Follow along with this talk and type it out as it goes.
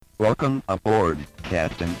Welcome aboard,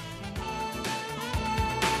 Captain.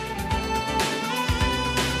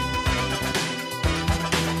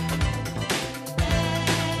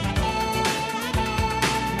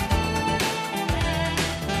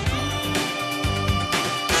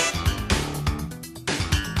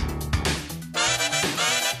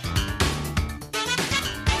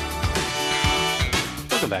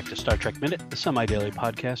 Welcome back to Star Trek Minute, the semi-daily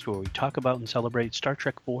podcast where we talk about and celebrate Star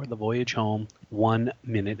Trek IV: The Voyage Home 1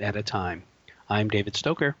 minute at a time. I'm David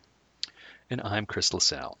Stoker. And I'm Chris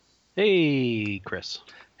LaSalle. Hey, Chris.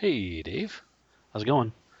 Hey, Dave. How's it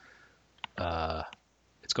going?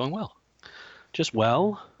 It's going well. Just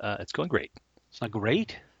well? It's going great. It's not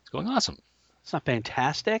great? It's going awesome. It's not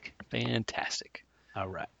fantastic? Fantastic. All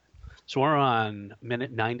right. So we're on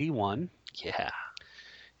minute 91. Yeah.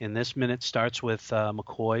 And this minute starts with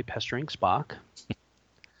McCoy pestering Spock.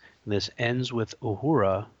 This ends with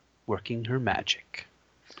Uhura working her magic.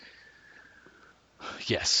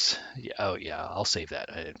 Yes. Yeah. Oh, yeah. I'll save that.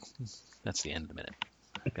 That's the end of the minute.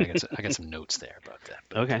 I got some notes there about that.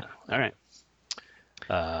 But, Okay. All right.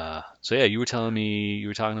 So yeah, you were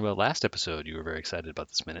talking about last episode. You were very excited about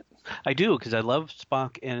this minute. I do, because I love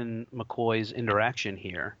Spock and McCoy's interaction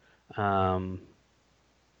here.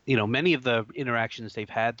 Many of the interactions they've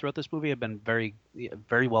had throughout this movie have been very,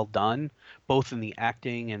 very well done, both in the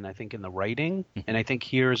acting and I think in the writing. And I think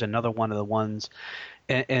here's another one of the ones,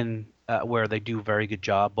 and where they do a very good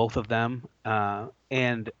job, both of them.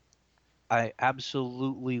 And I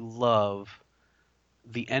absolutely love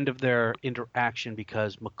the end of their interaction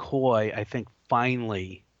because McCoy, I think,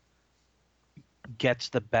 finally gets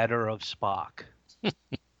the better of Spock.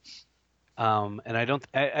 And I don't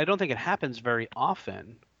think it happens very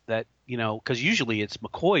often that, because usually it's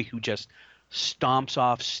McCoy who just stomps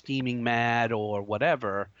off steaming mad or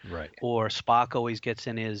whatever. Right. Or Spock always gets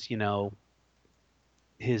in his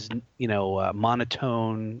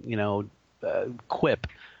monotone, quip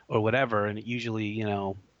or whatever. And it usually,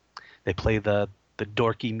 they play the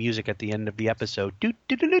dorky music at the end of the episode,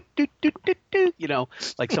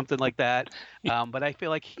 like something like that. But I feel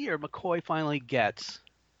like here McCoy finally gets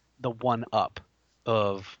the one up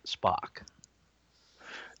of Spock.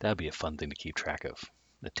 That'd be a fun thing to keep track of.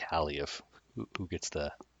 The tally of who gets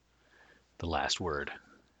the last word.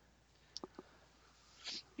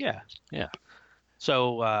 Yeah. Yeah.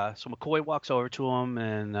 So McCoy walks over to him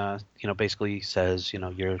and basically says,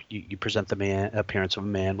 you present the appearance of a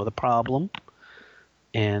man with a problem,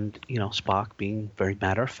 and Spock, being very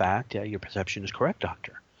matter of fact, yeah, your perception is correct,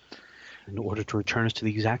 Doctor. In order to return us to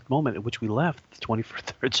the exact moment at which we left the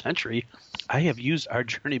 23rd century, I have used our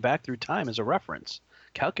journey back through time as a reference,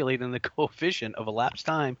 calculating the coefficient of elapsed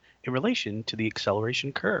time in relation to the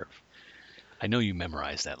acceleration curve. I know you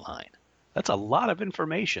memorized that line. That's a lot of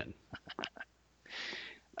information.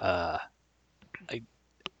 I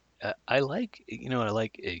like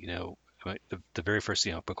the very first,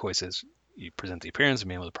 McCoy says you present the appearance of a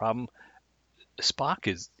man with a problem.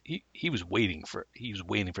 Spock he was waiting for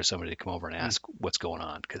somebody to come over and ask what's going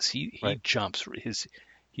on, because he Right. jumps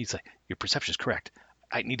he's like, your perception is correct.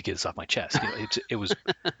 I need to get this off my chest. It was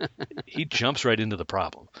he jumps right into the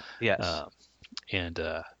problem. Yes. And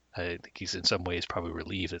I think he's in some ways probably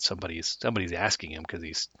relieved that somebody's asking him,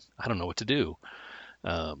 because I don't know what to do.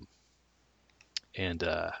 Yeah,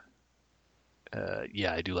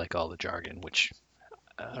 I do like all the jargon, which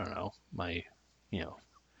I don't know, my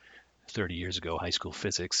 30 years ago high school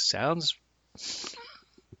physics sounds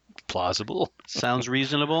plausible. Sounds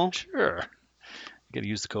reasonable. Sure. You got to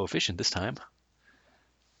use the coefficient this time.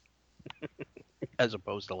 As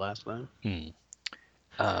opposed to last time.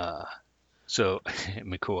 So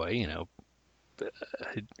McCoy,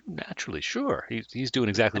 naturally, sure, he's doing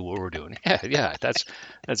exactly what we're doing. Yeah, that's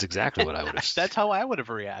exactly what I would have. That's how I would have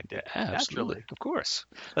reacted. Yeah, absolutely, Naturally. of course.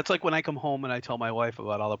 That's like when I come home and I tell my wife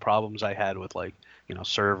about all the problems I had with, like,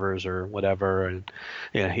 servers or whatever, and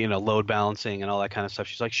load balancing and all that kind of stuff.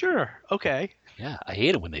 She's like, sure, okay. Yeah, I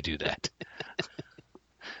hate it when they do that.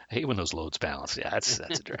 I hate when those loads balance. Yeah, that's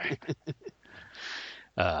a drag.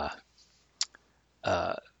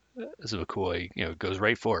 So McCoy, goes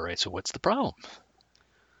right for it, right? So what's the problem?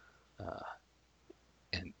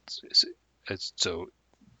 And so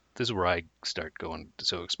this is where I start going.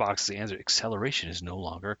 So Spock's answer: acceleration is no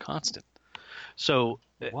longer a constant. So,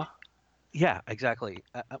 What? yeah, exactly.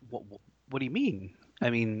 What do you mean? I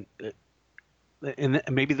mean, and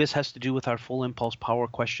maybe this has to do with our full impulse power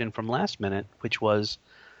question from last minute, which was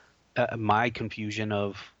my confusion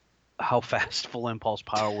of how fast full impulse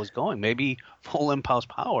power was going. Maybe full impulse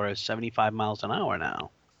power is 75 miles an hour now.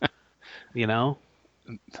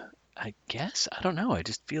 I guess I don't know. I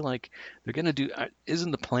just feel like they're gonna do. Isn't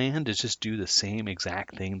the plan to just do the same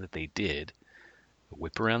exact thing that they did?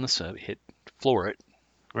 Whip around the sun, floor it,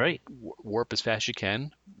 Right. warp as fast as you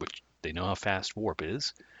can, which they know how fast warp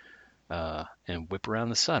is, and whip around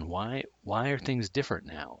the sun. Why are things different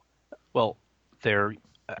now? Well, they're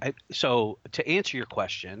so to answer your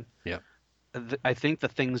question, Yeah. I think the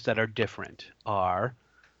things that are different are,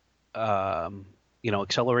 um,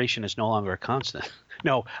 acceleration is no longer a constant.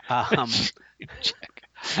 No, Check.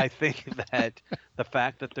 I think that the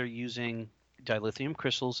fact that they're using dilithium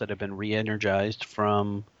crystals that have been re-energized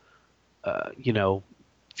from,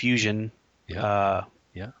 fusion Yeah. uh,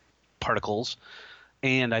 Yeah. particles,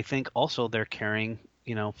 and I think also they're carrying,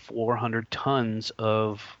 400 tons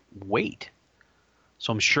of weight.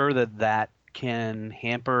 So I'm sure that that can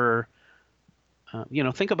hamper.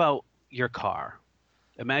 Think about your car.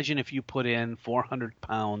 Imagine if you put in 400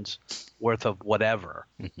 pounds worth of whatever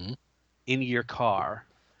Hmm. into your car.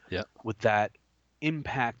 Yeah. Would that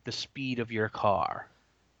impact the speed of your car?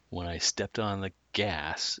 When I stepped on the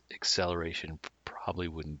gas, acceleration probably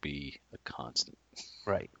wouldn't be a constant.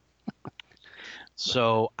 Right.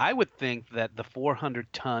 So I would think that the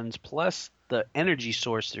 400 tons plus the energy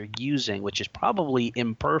source they're using, which is probably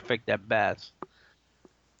imperfect at best,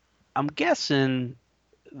 I'm guessing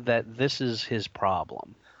that this is his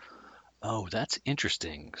problem. Oh, that's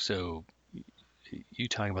interesting. So you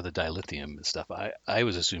talking about the dilithium and stuff? I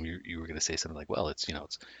was assuming you were going to say something like, well, it's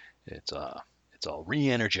it's all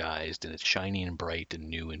re-energized and it's shiny and bright and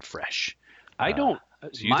new and fresh. I Uh, don't.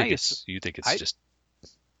 so My you think it's I just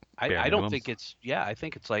I, bare I don't minimum? think it's. Yeah, I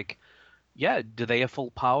think it's like, yeah. Do they have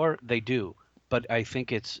full power? They do, but I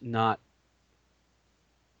think it's not.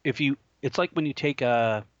 If you, it's like when you take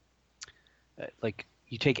like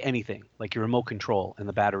you take anything, like your remote control, and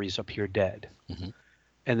the battery's up here dead, Hmm.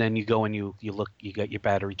 and then you go and you look, you got your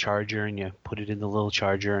battery charger, and you put it in the little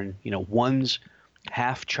charger, and one's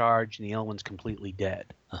half charged and the other one's completely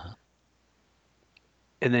dead. Uh-huh.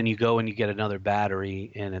 And then you go and you get another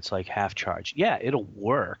battery, and it's like half charged. Yeah, it'll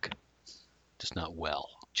work, Just not well.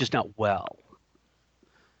 just not well.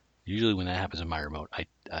 Usually when that happens in my remote,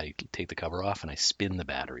 I take the cover off and I spin the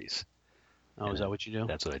batteries. Oh, And is that what you do?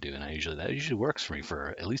 that's what I do. And that usually works for me for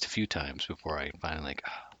at least a few times before I finally like,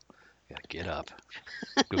 I gotta get up,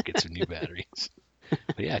 go get some new batteries.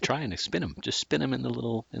 But yeah, I try and spin them. Just spin them in the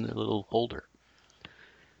little holder.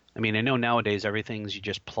 I mean, I know nowadays everything's you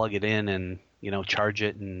just plug it in and charge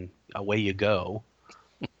it and away you go.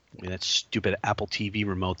 I mean, that stupid Apple TV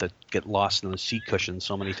remote that get lost in the seat cushion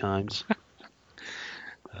so many times.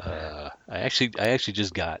 I actually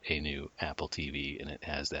just got a new Apple TV and it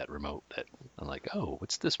has that remote that I'm like, oh,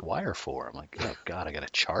 what's this wire for? I'm like, oh God, I gotta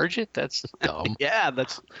charge it? That's dumb. Yeah,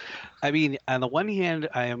 that's. I mean, on the one hand,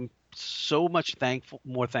 I am so much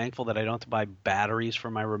more thankful that I don't have to buy batteries for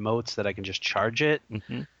my remotes, that I can just charge it.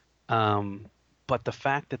 Hmm. Um, but the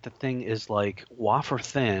fact that the thing is like wafer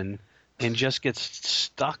thin and just gets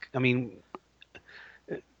stuck. I mean,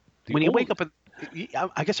 The when you wake old up,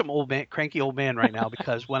 I guess I'm old man, cranky old man right now,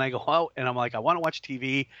 because when I go out and I'm like, I want to watch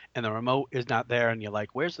TV and the remote is not there, and you're like,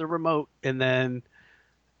 where's the remote? And then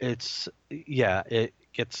it's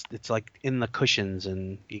like in the cushions,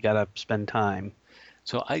 and you gotta spend time.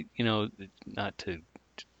 so not to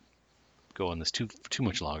go on this too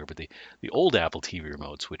much longer, but the old Apple TV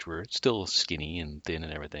remotes, which were still skinny and thin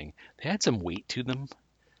and everything, they had some weight to them.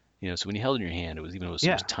 So when you held it in your hand, it was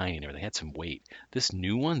Yeah, tiny and everything, it had some weight. This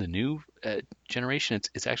new one, the new generation,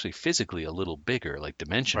 it's actually physically a little bigger, like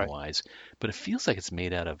dimension right. wise, but it feels like it's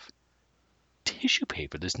made out of tissue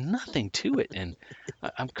paper. There's nothing to it, and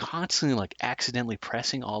I'm constantly like accidentally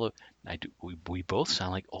pressing all of. I do. We both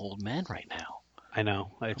sound like old men right now. I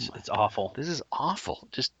know Oh my it's God, awful. this is awful.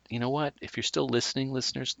 Just you know what? If you're still listening,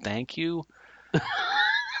 listeners, thank you,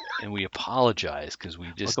 and we apologize because we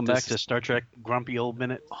just Welcome back this to is. Star Trek Grumpy Old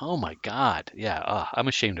Minute. Oh my God, yeah. I'm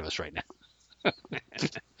ashamed of us right now.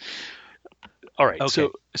 All right, Okay.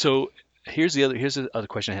 so here's the other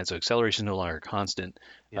question I had. So acceleration is no longer constant.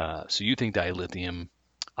 Yeah. So you think dilithium?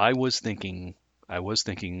 I was thinking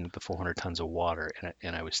the 400 tons of water,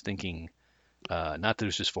 and I was thinking not that it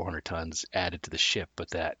was just 400 tons added to the ship, but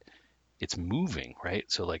that it's moving, right?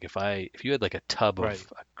 So like if you had like a tub of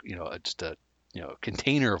Right. just a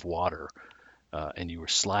container of water, and you were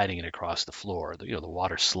sliding it across the floor, the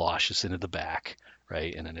water sloshes into the back,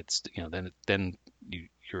 right? And then it's then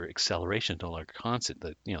your acceleration is no longer constant.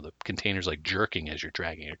 The container's like jerking as you're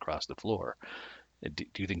dragging it across the floor. Do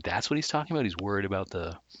you think that's what he's talking about? He's worried about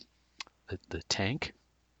the tank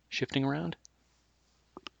shifting around?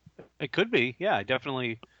 It could be. Yeah, I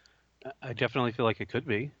definitely feel like it could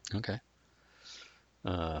be. Okay.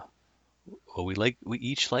 Uh, Well, we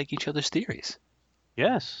each like each other's theories.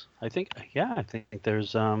 Yes, I think. Yeah, I think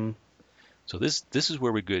there's So this is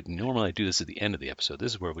where we good. Normally I do this at the end of the episode.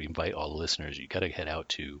 This is where we invite all the listeners. You got to head out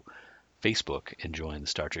to Facebook and join the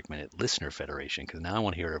Star Trek Minute Listener Federation because now I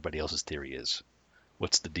want to hear what everybody else's theory is.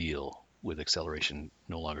 What's the deal with acceleration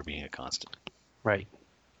no longer being a constant? right.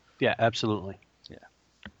 Yeah, absolutely. Yeah.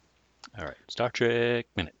 All right. Star Trek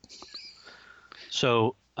Minute.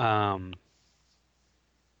 So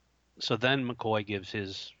so then McCoy gives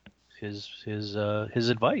his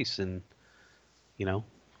advice, and you're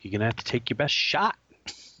gonna have to take your best shot.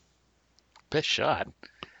 Best shot.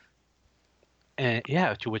 And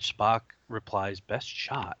yeah, to which Spock replies, "Best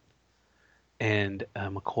shot." And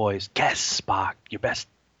McCoy's, "Guess, Spock, your best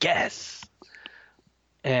guess."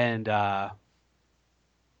 And I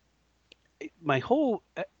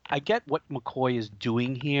get what McCoy is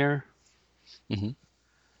doing here, hmm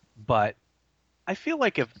but I feel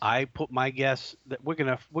like if I put my guess that we're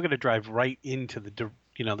gonna drive right into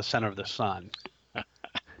the center of the sun.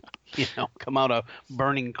 Come out a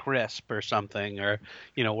burning crisp or something, or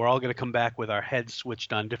we're all gonna come back with our heads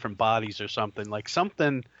switched on different bodies or something like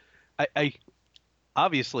something. I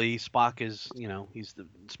obviously Spock is he's the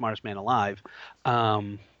smartest man alive,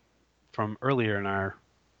 from earlier in our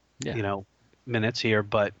Yeah. minutes here,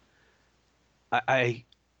 but I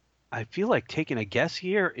I feel like taking a guess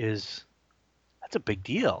here that's a big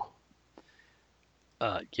deal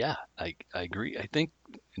Yeah, I agree. I think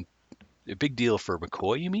a big deal for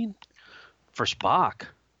McCoy, you mean? for Spock.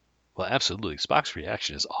 Well, absolutely. Spock's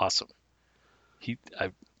reaction is awesome.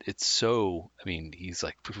 It's so. I mean, he's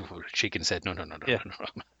like shaking his head. No, no, no, no, Yeah. no,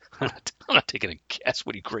 no. I'm not taking a guess.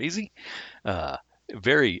 What are you crazy?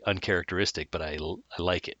 Very uncharacteristic, but I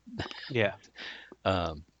like it. Yeah.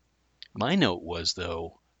 My note was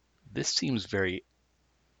though, this seems very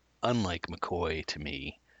unlike McCoy to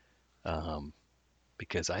me,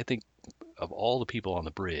 because I think of all the people on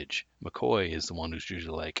the bridge, McCoy is the one who's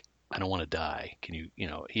usually like, I don't want to die. Can he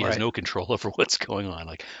has Right. no control over what's going on.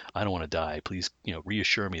 Like, I don't want to die. Please,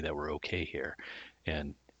 reassure me that we're okay here.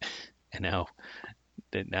 And and now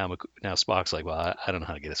Spock's like, well, I don't know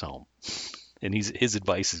how to get us home. And his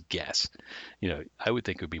advice is guess. I would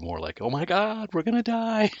think it would be more like, oh my God, we're gonna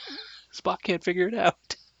die. Spock can't figure it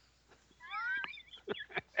out.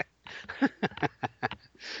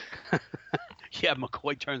 Yeah,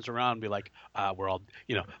 McCoy turns around and be like, we're all,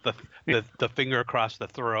 the finger across the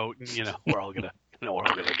throat, and we're all gonna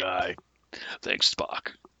die. Thanks,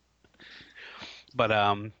 Spock. But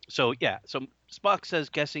so Spock says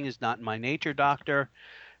guessing is not in my nature, Doctor,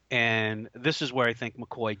 and this is where I think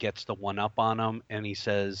McCoy gets the one up on him, and he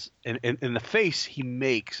says, in the face he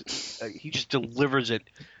makes, he just delivers it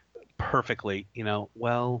perfectly.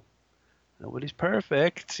 Well, nobody's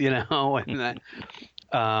perfect, and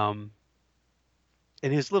that,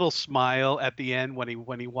 and his little smile at the end when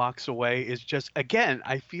he walks away is just, again,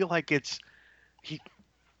 I feel like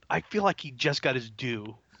he just got his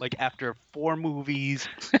due. Like after 4 movies,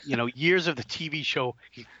 years of the TV show,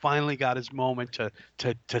 he finally got his moment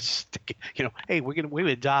to stick. Hey, we're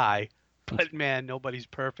gonna die, but man, nobody's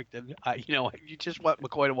perfect, and you just want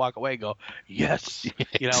McCoy to walk away and go, yes,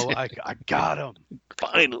 I got him.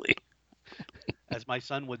 Finally. As my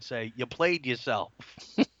son would say, you played yourself.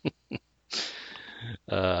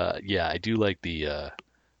 Yeah, I do like the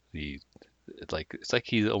it's like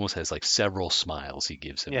he almost has like several smiles he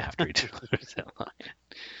gives him Yeah. after he delivers that line.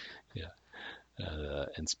 Yeah.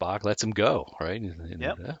 And Spock lets him go, right?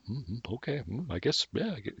 Yep. Yeah, okay. I guess,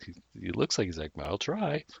 yeah. He looks like he's like, I'll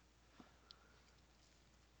try.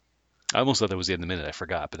 I almost thought that was the end of the minute. I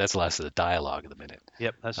forgot, but that's the last of the dialogue of the minute.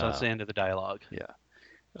 Yep, that's the end of the dialogue.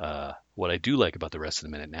 Yeah. What I do like about the rest of the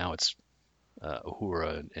minute now, it's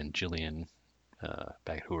Uhura and Jillian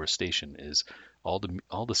back at Uhura Station, is all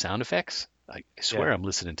the sound effects. I swear Yeah. I'm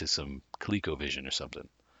listening to some ColecoVision or something.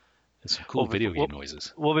 There's some cool video game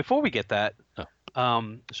noises. Well, before we get that, Oh.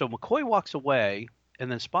 so McCoy walks away,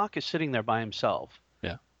 and then Spock is sitting there by himself.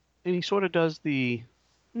 Yeah. And he sort of does the,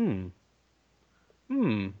 he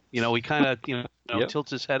kind of, Yep.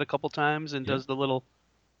 tilts his head a couple times and does the little,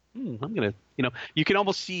 I'm gonna, you can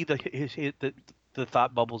almost see the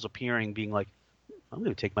thought bubbles appearing, being like, I'm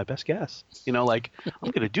gonna take my best guess. Like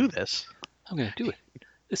I'm gonna do this. I'm gonna do it.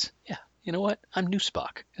 Yeah. You know what? I'm new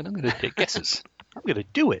Spock, and I'm gonna take guesses. I'm gonna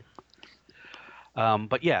do it.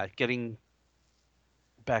 But yeah, getting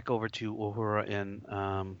back over to Uhura and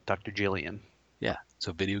Dr. Jillian. Yeah.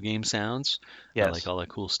 So video game sounds. Yes. I like all that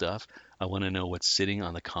cool stuff. I want to know what's sitting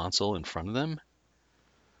on the console in front of them.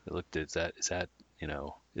 Is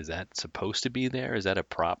that supposed to be there? Is that a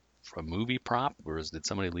prop, a movie prop, or did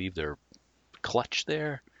somebody leave their clutch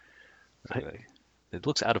there? It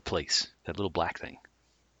looks out of place. That little black thing.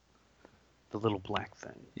 The little black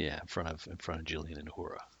thing. Yeah, in front of Jillian and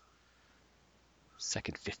Uhura.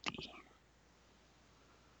 Second 50.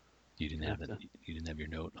 You didn't have your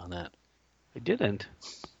note on that. I didn't.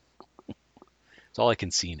 It's all I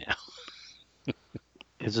can see now.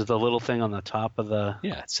 Is it the little thing on the top of the?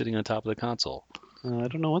 Yeah, it's sitting on top of the console. I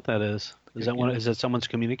don't know what that is. Is that one? Is that someone's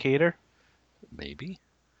communicator? Maybe.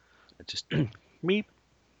 It just Meep.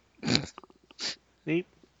 Meep.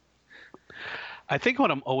 I think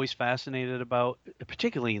what I'm always fascinated about,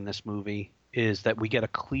 particularly in this movie, is that we get a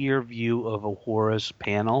clear view of Uhura's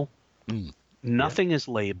panel. Nothing is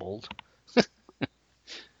labeled.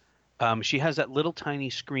 She has that little tiny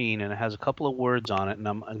screen, and it has a couple of words on it, and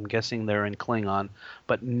I'm guessing they're in Klingon,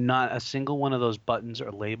 but not a single one of those buttons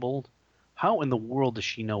are labeled. How in the world does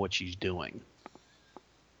she know what she's doing?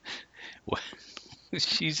 What?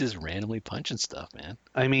 She's just randomly punching stuff, man.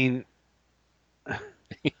 I mean,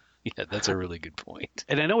 yeah, that's a really good point.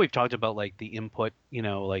 And I know we've talked about like the input,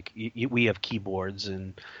 like we have keyboards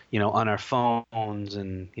and, on our phones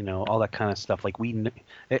and, all that kind of stuff. Like and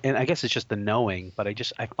I guess it's just the knowing, but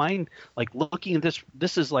I find like looking at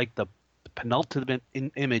this is like the penultimate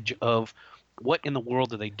image of what in the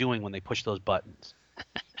world are they doing when they push those buttons?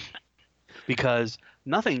 Because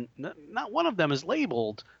not one of them is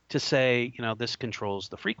labeled to say, this controls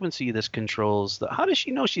the frequency, this controls how does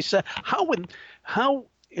she know she said, how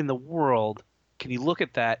in the world can you look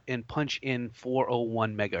at that and punch in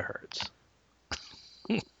 401 megahertz?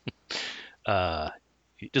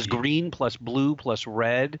 Does green plus blue plus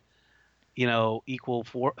red, equal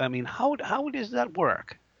 4? I mean, how does that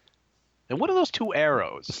work? And what are those two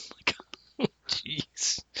arrows?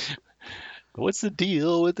 Jeez. What's the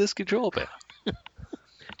deal with this control panel? Do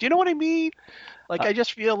you know what I mean? Like, I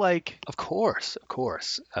just feel like... Of course.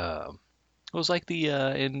 It was like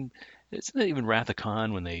it's not even Wrath of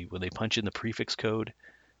Khan when they punch in the prefix code.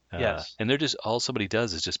 Yes. And they're just, all somebody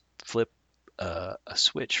does is just flip a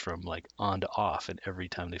switch from like on to off, and every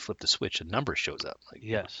time they flip the switch, a number shows up. Like,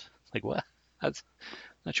 yes. Like what? That's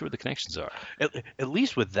not sure what the connections are. At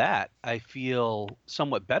least with that, I feel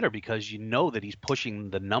somewhat better because that he's pushing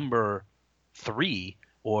the number 3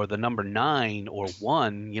 or the number 9 or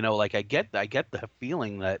 1. Like I get the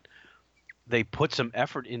feeling that they put some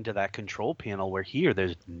effort into that control panel where here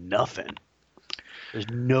there's nothing. There's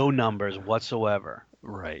no numbers whatsoever.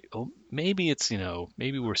 Right. Well, maybe it's,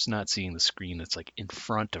 maybe we're not seeing the screen that's like in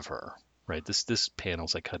front of her, right? This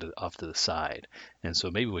panel's like cut off to the side. And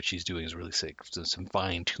so maybe what she's doing is really some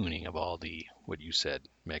fine tuning of all what you said,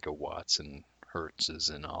 megawatts and hertzes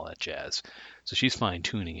and all that jazz. So she's fine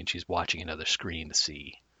tuning and she's watching another screen to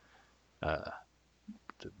see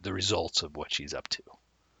the results of what she's up to.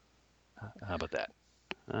 How about that?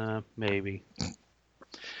 Maybe.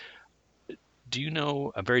 Do you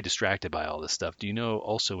know, I'm very distracted by all this stuff. Do you know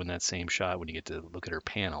also in that same shot when you get to look at her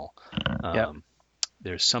panel,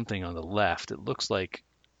 there's something on the left. It looks like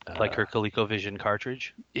her ColecoVision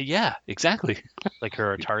cartridge? Yeah, exactly. Like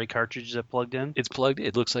her Atari cartridge that plugged in? It's plugged.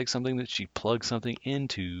 It looks like something that she plugged something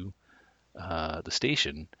into the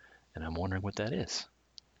station, and I'm wondering what that is.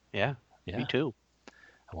 Yeah, me too.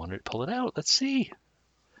 I wanted to pull it out. Let's see.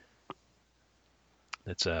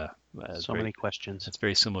 That's many questions. It's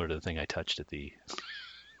very similar to the thing I touched at the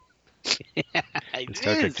It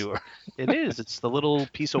Star Trek is. tour. It is. It's the little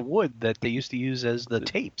piece of wood that they used to use as the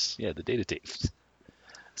tapes. Yeah, the data tapes.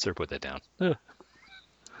 Sir, put that down.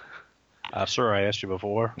 Sir, I asked you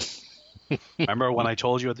before. Remember when I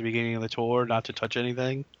told you at the beginning of the tour not to touch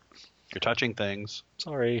anything? You're touching things.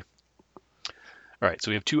 Sorry. All right,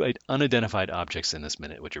 so we have two unidentified objects in this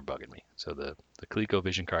minute, which are bugging me. So the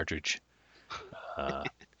ColecoVision cartridge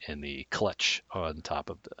and the clutch on top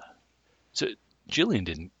of the. So Jillian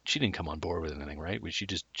didn't come on board with anything, right? She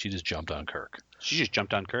just jumped on Kirk. She just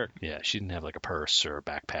jumped on Kirk. Yeah, she didn't have like a purse or a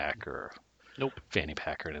backpack or fanny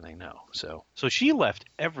pack or anything. No. So she left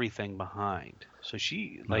everything behind. So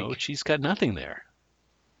she's got nothing there.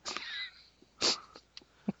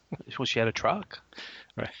 Well, she had a truck.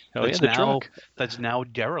 Right. Oh, the truck. That's now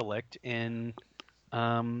derelict in,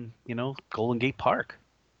 Golden Gate Park.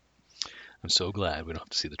 I'm so glad we don't have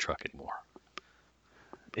to see the truck anymore.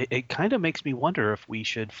 It kind of makes me wonder if we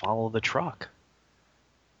should follow the truck.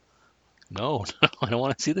 No, I don't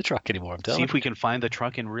want to see the truck anymore. I'm telling you. See if we can find the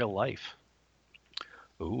truck in real life.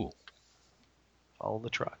 Ooh. Follow the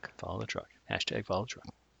truck. Follow the truck. Hashtag follow the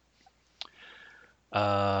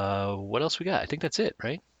truck. What else we got? I think that's it,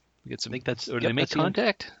 right? We get some. I think that's. Or do they make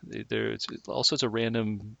contact? There's all sorts of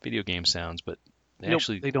random video game sounds, but they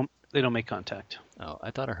don't make contact. Oh,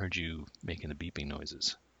 I thought I heard you making the beeping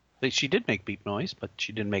noises. She did make beep noise, but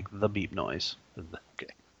she didn't make the beep noise.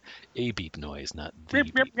 Okay. A beep noise, not the Yep,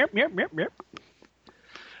 beep. yep, yep, yep, yep, yep.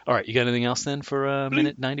 All right, you got anything else then for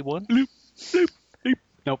minute 91?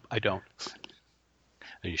 Nope, I don't.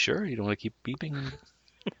 Are you sure? You don't want to keep beeping?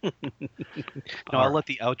 No, All I'll right. let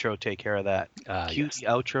the outro take care of that. Cue Yes. the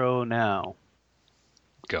outro now.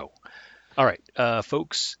 Go. All right,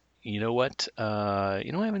 folks. You know what? I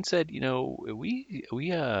haven't said. We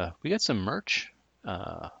got some merch,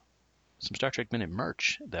 some Star Trek Minute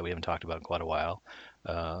merch that we haven't talked about in quite a while.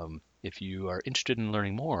 If you are interested in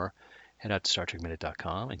learning more, head out to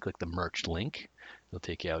StarTrekMinute.com and click the merch link. It'll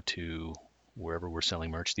take you out to wherever we're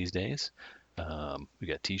selling merch these days. We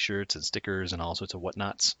got T-shirts and stickers and all sorts of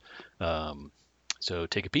whatnots. So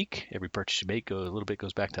take a peek. Every purchase you make, a little bit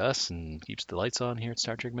goes back to us and keeps the lights on here at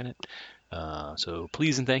Star Trek Minute. So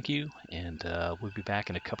please and thank you. And we'll be back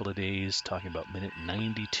in a couple of days talking about minute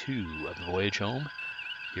 92 of the Voyage Home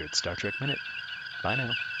here at Star Trek Minute. Bye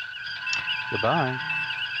now. Goodbye.